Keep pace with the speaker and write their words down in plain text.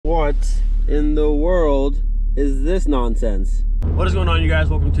What in the world is this nonsense? What is going on, you guys?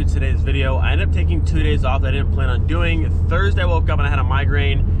 Welcome to today's video. I ended up taking 2 days off that I didn't plan on doing. Thursday I woke up and I had a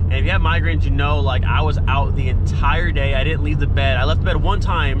migraine, and if you have migraines, you know, like, I was out the entire day. I didn't leave the bed. I left the bed one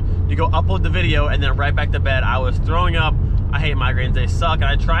time to go upload the video and then right back to bed. I was throwing up. I hate migraines, they suck, and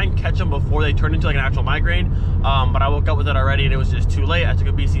I try and catch them before they turn into like an actual migraine, but I woke up with it already and it was just too late. I took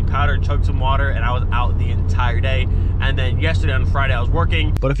a BC powder, chugged some water, and I was out the entire day. And then yesterday on Friday I was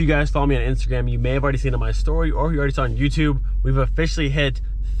working. But if you guys follow me on Instagram, you may have already seen it on my story, or if you already saw on YouTube, we've officially hit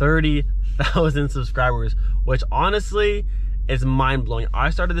 30,000 subscribers, which honestly is mind-blowing. I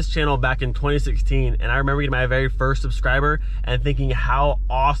started this channel back in 2016, and I remember getting my very first subscriber and thinking how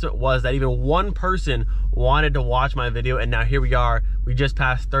awesome it was that even one person wanted to watch my video, and now here we are. We just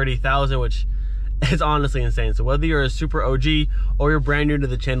passed 30,000, which is honestly insane. So whether you're a super OG or you're brand new to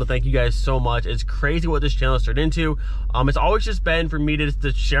the channel, thank you guys so much. It's crazy what this channel has turned into. It's always just been for me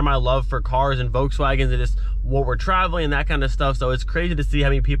to share my love for cars and Volkswagens and just what we're traveling and that kind of stuff. So it's crazy to see how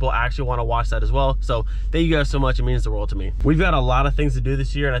many people actually want to watch that as well. So thank you guys so much. It means the world to me. We've got a lot of things to do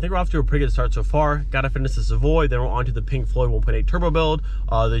this year, and I think we're off to a pretty good start so far. Got to finish the Savoy, then we're on to the Pink Floyd 1.8 turbo build,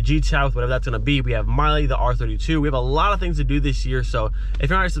 the GTI with whatever that's going to be. We have Miley, the R32. We have a lot of things to do this year. So if you're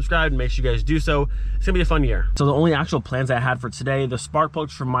not already subscribed, make sure you guys do so. It's gonna be a fun year. So the only actual plans I had for today, the spark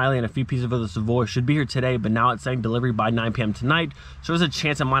plugs from Miley and a few pieces of the Savoy should be here today, but now it's saying delivery by 9 p.m. tonight. So there's a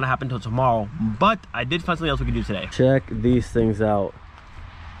chance it might not happen until tomorrow, but I did find something else we can do today. Check these things out.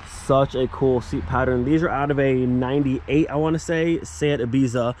 Such a cool seat pattern. These are out of a 98, I want to say Seat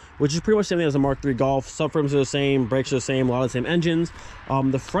Ibiza, which is pretty much the same as a Mark III Golf. Subframes are the same, brakes are the same, a lot of the same engines.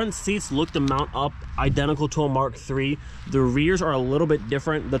 The front seats look to mount up identical to a Mark III. The rears are a little bit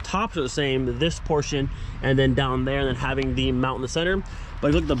different. The tops are the same, this portion, and then down there, and then having the mount in the center. But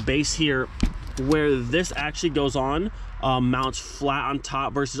if you look at the base here, where this actually goes on, mounts flat on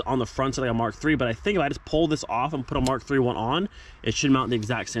top versus on the front side like a Mark III. But I think if I just pull this off and put a Mark III one on, it should mount the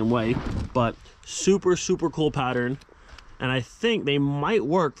exact same way. But super cool pattern, and I think they might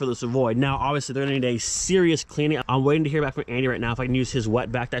work for the Savoy. Now obviously they're gonna need a serious cleaning. I'm waiting to hear back from Andy right now if I can use his wet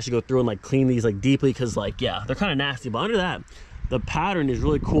vac to actually go through and like clean these like deeply, because like, yeah, they're kind of nasty. But under that, the pattern is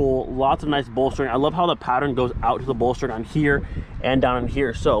really cool. Lots of nice bolstering. I love how the pattern goes out to the bolster down here and down in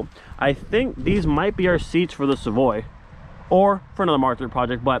here. So I think these might be our seats for the Savoy or for another Mark III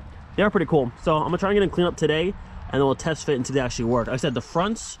project, but they are pretty cool. So I'm gonna try and get them cleaned up today, and then we'll test fit and see if they actually work. Like I said, the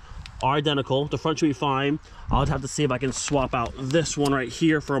fronts are identical. The front should be fine. I'll just have to see if I can swap out this one right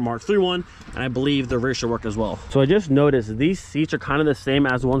here for a Mark III one, and I believe the rear should work as well. So I just noticed these seats are kind of the same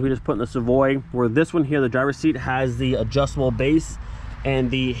as the ones we just put in the Savoy, where this one here, the driver's seat, has the adjustable base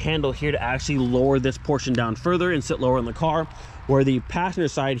and the handle here to actually lower this portion down further and sit lower in the car, where the passenger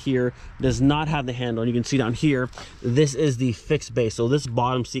side here does not have the handle. And you can see down here, this is the fixed base. So this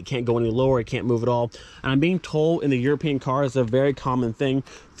bottom seat can't go any lower, it can't move at all. And I'm being told in the European cars, it's a very common thing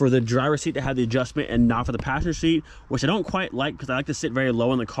for the driver's seat to have the adjustment and not for the passenger seat, which I don't quite like, because I like to sit very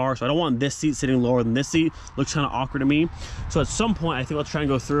low in the car. So I don't want this seat sitting lower than this seat. Looks kind of awkward to me. So at some point, I think I'll try and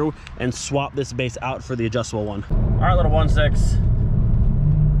go through and swap this base out for the adjustable one. All right, little 1.6.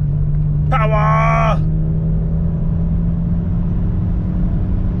 Power!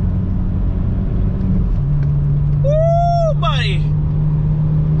 Woo, buddy!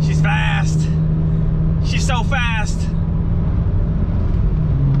 She's fast. She's so fast.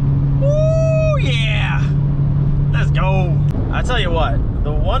 Woo, yeah! Let's go. I tell you what,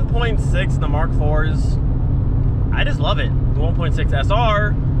 the 1.6 and the Mark IVs, I just love it. The 1.6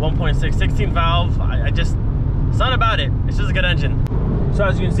 SR, 1.6 16 valve, it's not about it. It's just a good engine. So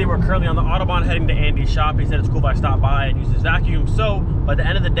as you can see, we're currently on the Autobahn heading to Andy's shop. He said it's cool if I stop by and use his vacuum. So by the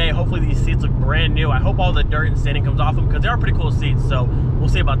end of the day, hopefully these seats look brand new. I hope all the dirt and sanding comes off them, because they are pretty cool seats. So we'll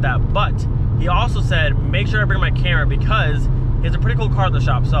see about that. But he also said, make sure I bring my camera, because he has a pretty cool car at the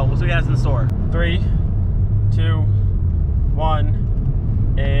shop. So we'll see what he has in store. 3, 2,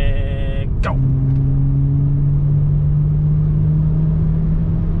 1, and go.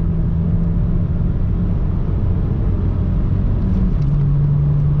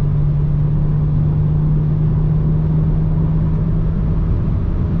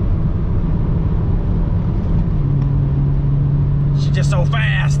 Just so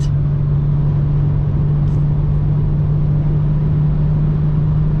fast.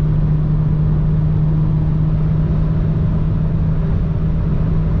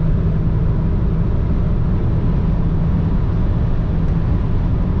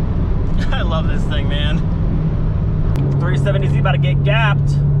 I love this thing, man. 370Z about to get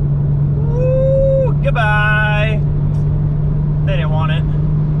gapped. Woo, goodbye. They didn't want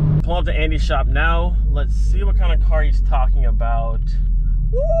it. Pull up to Andy's shop now. Let's see what kind of car he's talking about.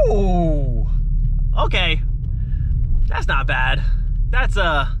 Ooh, okay, that's not bad. That's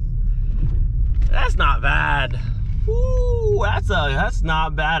not bad. Ooh, that's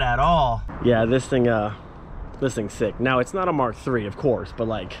not bad at all. Yeah, this thing's sick. Now it's not a Mark III, of course, but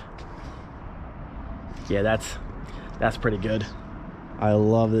like, yeah, that's pretty good. I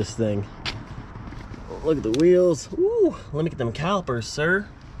love this thing. Look at the wheels. Ooh, let me get them calipers, sir.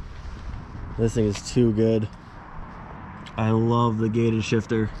 This thing is too good. I love the gated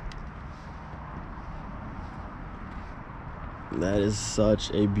shifter. That is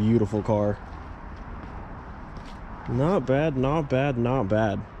such a beautiful car. Not bad, not bad, not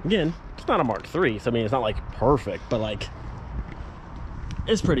bad. Again, it's not a Mark III, so I mean, it's not like perfect, but like,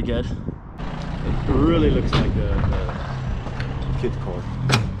 it's pretty good. It really looks like a kid car.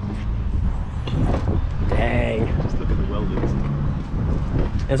 Dang. Just look at the weldings.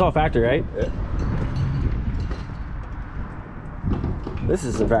 It's all factory, right? Yeah. This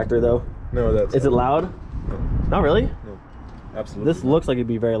isn't factory though. No, that's. Is it loud? No. Not really? No. Absolutely. This looks like it'd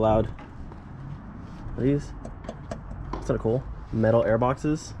be very loud. Are these? That's kind of cool. Metal air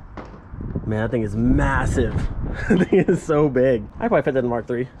boxes. Man, that thing is massive. That thing is so big. I probably fit that in Mark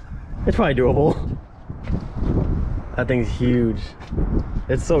III. It's probably doable. That thing's huge.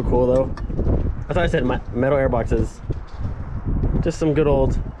 It's so cool though. That's why I said metal air boxes. Just some good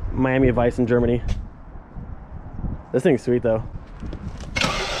old Miami Vice in Germany. This thing's sweet though.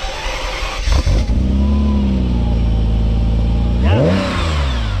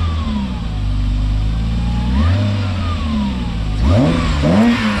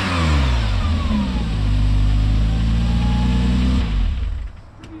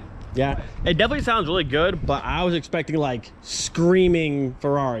 Yeah, it definitely sounds really good, but I was expecting like screaming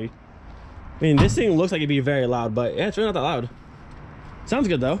Ferrari. I mean, this thing looks like it'd be very loud, but yeah, it's really not that loud. Sounds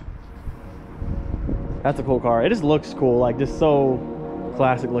good though. That's a cool car. It just looks cool, like just so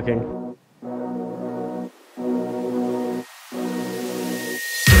classic looking.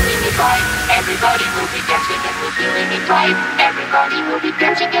 Everybody will be dancing and we're feeling it right. Everybody will be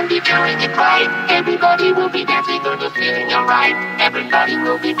dancing and be doing it right. Everybody will be dancing and we're feeling alright. Everybody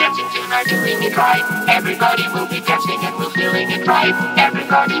will be dancing tonight, doing it right. Everybody will be dancing and we're feeling it right.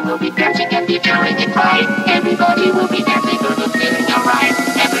 Everybody will be dancing and be doing it right. Everybody will be dancing and we're feeling alright.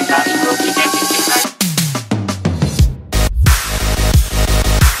 Everybody will be dancing tonight.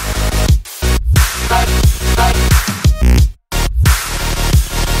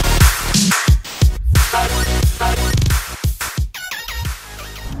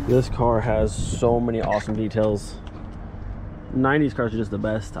 This car has so many awesome details. 90s cars are just the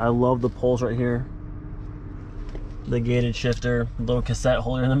best. I love the poles right here. The gated shifter, little cassette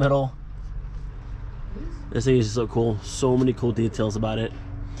holder in the middle. This thing is just so cool. So many cool details about it.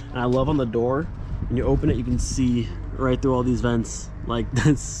 And I love on the door, when you open it, you can see right through all these vents. Like,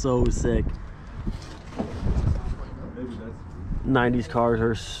 that's so sick. 90s cars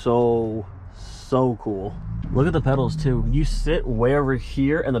are so cool. Look at the pedals too. You sit way over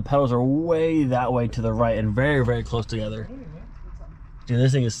here and the pedals are way that way to the right and very close together. Dude,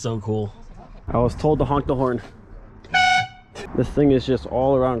 this thing is so cool. I was told to honk the horn. This thing is just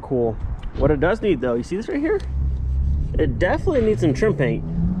all around cool. What it does need though, you see this right here? It definitely needs some trim paint.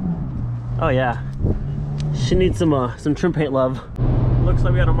 Oh yeah, she needs some trim paint love. Looks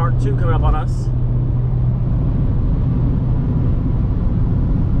like we got a Mark II coming up on us.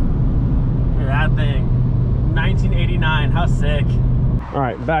 Look at that thing. 1989, how sick. All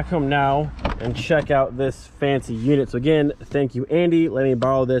right, back home now and check out this fancy unit. So again, thank you, Andy. Let me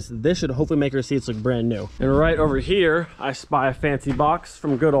borrow this. This should hopefully make our seats look brand new. And right over here, I spy a fancy box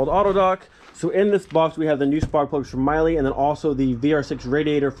from good old AutoDoc. So in this box, we have the new spark plugs from Miley, and then also the VR6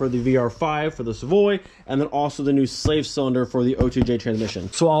 radiator for the VR5 for the Savoy, and then also the new slave cylinder for the O2J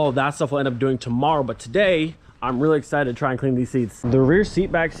transmission. So all of that stuff we'll end up doing tomorrow, but today, I'm really excited to try and clean these seats. The rear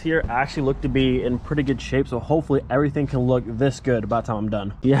seat backs here actually look to be in pretty good shape, so hopefully everything can look this good by the time I'm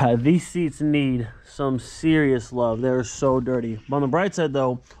done. Yeah, these seats need some serious love. They're so dirty. But on the bright side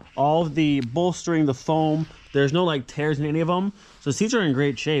though, all of the bolstering, the foam, there's no like tears in any of them. So the seats are in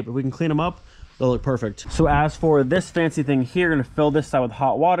great shape. If we can clean them up, they'll look perfect. So as for this fancy thing here, gonna fill this side with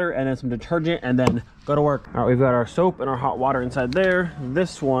hot water and then some detergent and then go to work. All right, we've got our soap and our hot water inside there.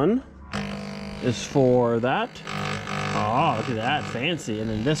 This one is for that. Oh, look at that, fancy. And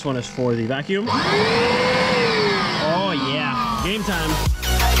then this one is for the vacuum. Oh yeah, game time.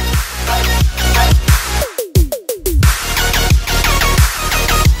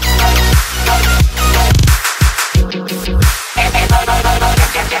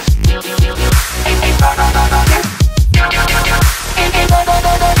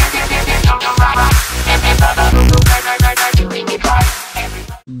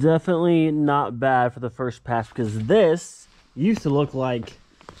 definitely not bad for the first pass, because this used to look like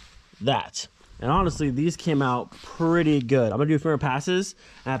that. And honestly, these came out pretty good. I'm gonna do a few more passes.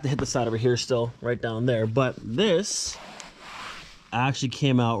 I have to hit the side over here still, right down there. But this actually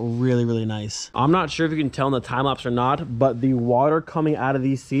came out really, really nice. I'm not sure if you can tell in the time lapse or not, but the water coming out of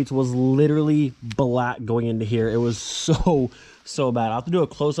these seats was literally black going into here. It was so bad. I'll have to do a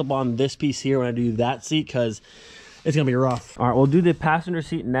close-up on this piece here when I do that seat, because it's gonna be rough. All right, we'll do the passenger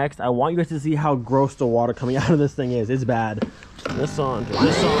seat next. I want you guys to see how gross the water coming out of this thing is. It's bad. This on,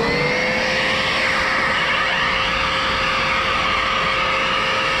 this on.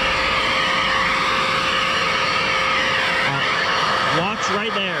 Watch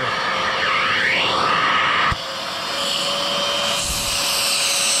right there.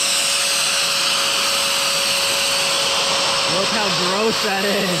 Look how gross that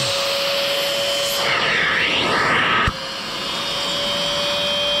is.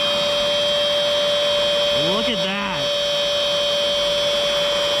 Look at that.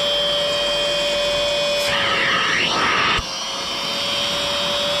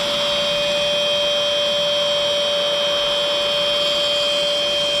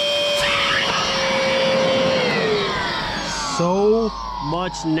 So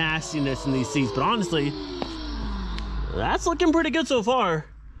much nastiness in these seats, but honestly, that's looking pretty good so far.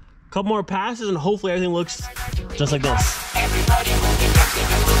 A couple more passes and hopefully everything looks just like this. Everybody will be dancing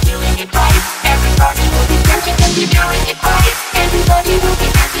and we're doing it right. Everybody will be dancing and we're doing it right. Everybody will be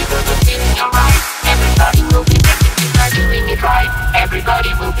dancing and we're feeling alright. Everybody will be dancing and we're doing it right.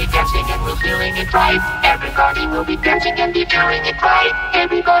 Everybody will be dancing and we're feeling it right. Everybody will be dancing and we're doing it right.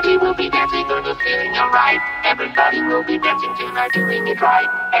 Everybody will be dancing and we're feeling alright. Everybody will be dancing and we're doing it right.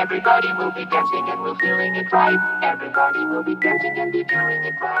 Everybody will be dancing and we're feeling it right. Everybody will be dancing and we're doing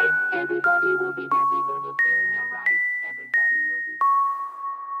it right. Everybody will be dancing and we're feeling alright. Everybody will be.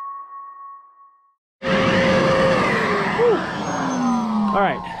 All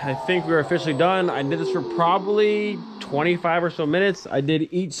right, I think we're officially done. I did this for probably 25 or so minutes. I did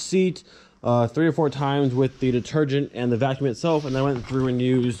each seat 3 or 4 times with the detergent and the vacuum itself, and I went through and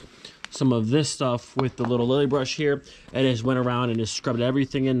used some of this stuff with the little lily brush here, and just went around and just scrubbed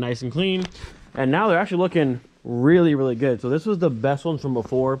everything in nice and clean. And now they're actually looking really, really good. So this was the best ones from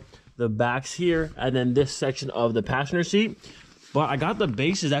before. The backs here, and then this section of the passenger seat. But I got the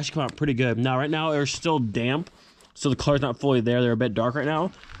bases actually come out pretty good. Now, right now, they're still damp, so the color's not fully there. They're a bit dark right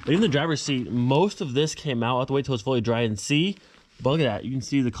now. But in the driver's seat, most of this came out. I'll have to wait till it's fully dry and see. But look at that. You can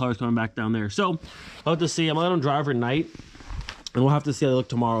see the colors coming back down there. So I'll have to see. I'm going to let them dry overnight, and we'll have to see how they look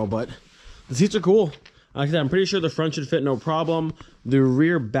tomorrow. But the seats are cool. Like I said, I'm pretty sure the front should fit no problem. The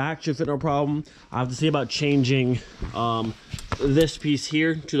rear back should fit no problem. I have to see about changing this piece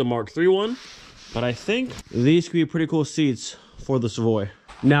here to the Mark III one. But I think these could be pretty cool seats for the Savoy.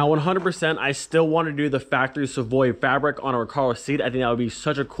 Now, 100%, I still want to do the factory Savoy fabric on a Recaro seat. I think that would be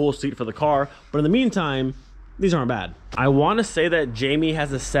such a cool seat for the car. But in the meantime, these aren't bad. I want to say that Jamie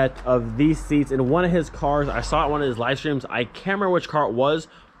has a set of these seats in one of his cars. I saw it in one of his live streams. I can't remember which car it was,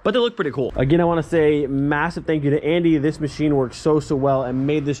 but they look pretty cool. Again, I want to say massive thank you to Andy. This machine works so well and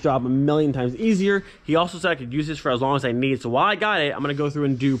made this job a million times easier. He also said I could use this for as long as I need. So while I got it, I'm going to go through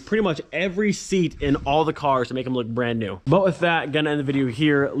and do pretty much every seat in all the cars to make them look brand new. But with that, gonna end the video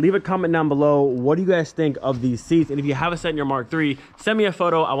here. Leave a comment down below. What do you guys think of these seats? And if you have a set in your Mark III, send me a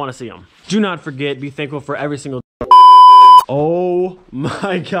photo. I want to see them. Do not forget, be thankful for every single. Oh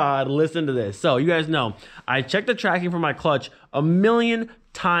my God, listen to this. So you guys know, I check the tracking for my clutch a million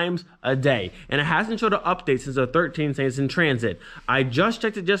times a day, and it hasn't showed an update since the 13 saying it's in transit. I just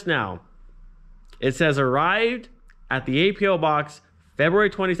checked it just now. It says arrived at the APO box February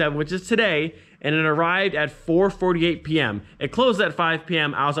 27th, which is today, and it arrived at 4:48 p.m. It closed at 5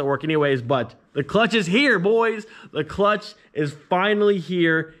 p.m. I was at work anyways, but the clutch is here, boys. The clutch is finally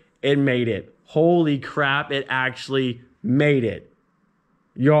here. It made it. Holy crap, it actually made it.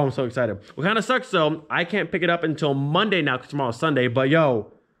 Yo, I'm so excited. What kind of sucks though, I can't pick it up until Monday now because tomorrow's Sunday, but yo,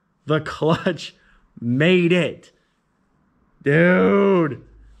 the clutch made it. Dude,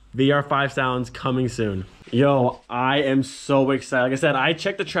 VR5 sounds coming soon. Yo, I am so excited. Like I said, I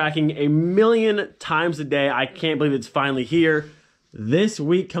check the tracking a million times a day. I can't believe it's finally here. This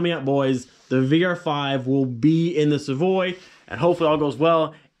week coming up, boys, the VR5 will be in the Savoy, and hopefully all goes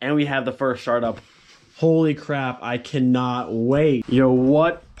well, and we have the first startup. Holy crap, I cannot wait. Yo,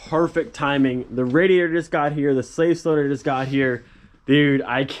 what perfect timing. The radiator just got here. The slave cylinder just got here. Dude,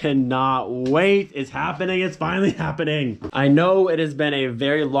 I cannot wait. It's happening. It's finally happening. I know it has been a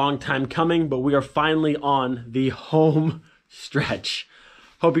very long time coming, but we are finally on the home stretch.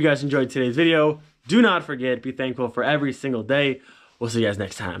 Hope you guys enjoyed today's video. Do not forget, be thankful for every single day. We'll see you guys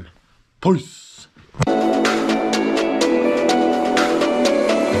next time. Peace.